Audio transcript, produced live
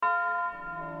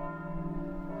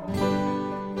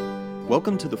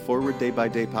Welcome to the Forward Day by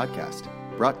Day podcast,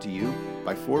 brought to you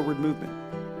by Forward Movement.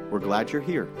 We're glad you're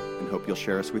here and hope you'll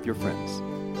share us with your friends.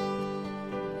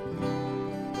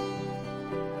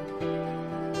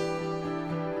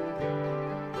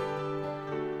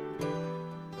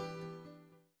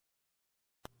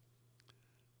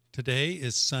 Today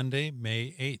is Sunday,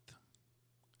 May 8th.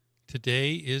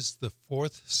 Today is the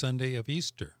fourth Sunday of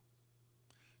Easter.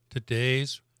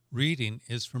 Today's reading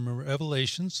is from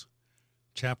Revelations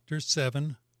chapter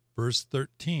 7, verse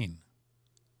 13.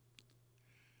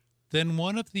 Then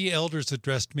one of the elders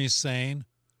addressed me, saying,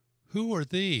 "Who are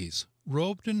these,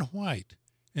 robed in white,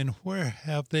 and where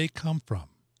have they come from?"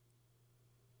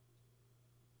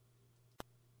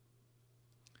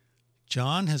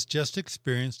 John has just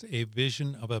experienced a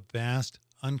vision of a vast,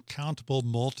 uncountable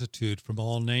multitude from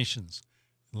all nations,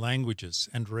 languages,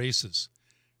 and races,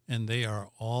 and they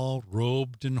are all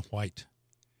robed in white.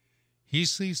 He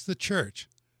sees the church,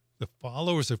 the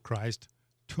followers of Christ,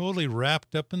 totally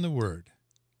wrapped up in the Word.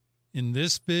 In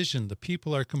this vision, the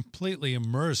people are completely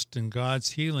immersed in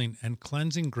God's healing and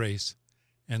cleansing grace,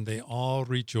 and they all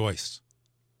rejoice.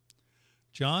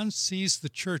 John sees the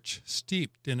church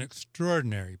steeped in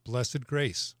extraordinary blessed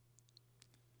grace.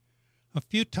 A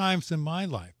few times in my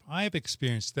life, I have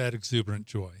experienced that exuberant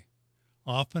joy,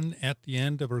 often at the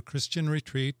end of a Christian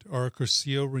retreat or a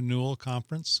Cursillo Renewal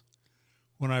Conference.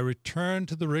 When I return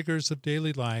to the rigors of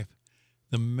daily life,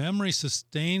 the memory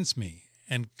sustains me,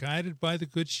 and guided by the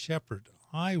Good Shepherd,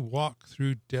 I walk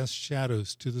through death's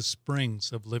shadows to the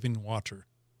springs of living water.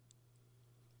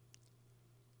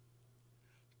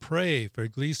 Pray for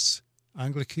Église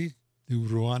Angélique du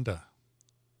Rwanda.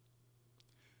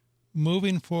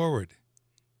 Moving forward,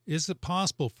 is it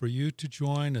possible for you to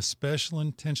join a special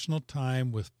intentional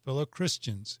time with fellow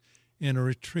Christians in a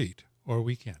retreat or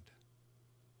weekend?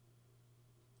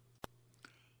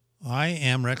 I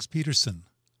am Rex Peterson,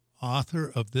 author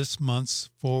of this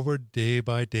month's Forward Day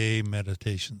by Day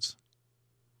Meditations.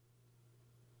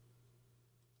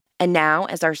 And now,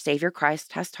 as our Savior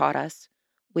Christ has taught us,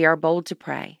 we are bold to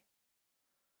pray.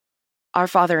 Our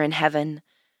Father in heaven,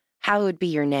 hallowed be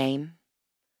your name.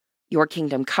 Your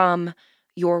kingdom come,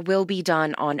 your will be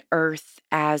done on earth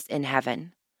as in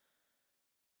heaven.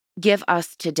 Give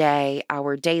us today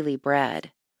our daily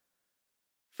bread.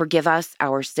 Forgive us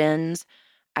our sins,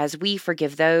 as we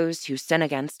forgive those who sin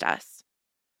against us.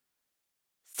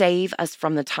 Save us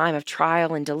from the time of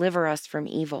trial and deliver us from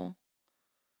evil.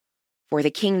 For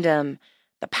the kingdom,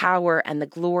 the power, and the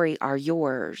glory are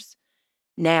yours,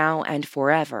 now and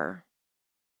forever.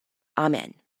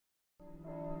 Amen.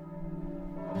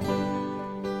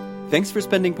 Thanks for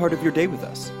spending part of your day with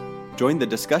us. Join the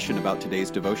discussion about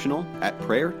today's devotional at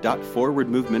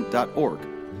prayer.forwardmovement.org,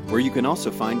 where you can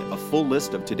also find a full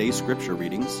list of today's scripture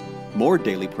readings, more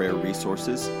daily prayer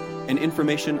resources, and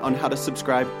information on how to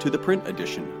subscribe to the print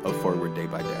edition of Forward Day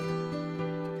by Day.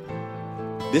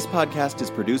 This podcast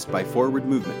is produced by Forward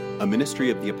Movement, a ministry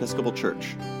of the Episcopal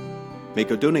Church.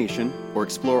 Make a donation or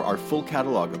explore our full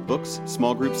catalog of books,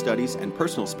 small group studies, and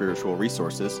personal spiritual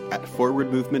resources at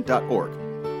forwardmovement.org.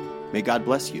 May God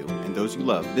bless you and those you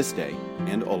love this day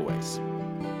and always.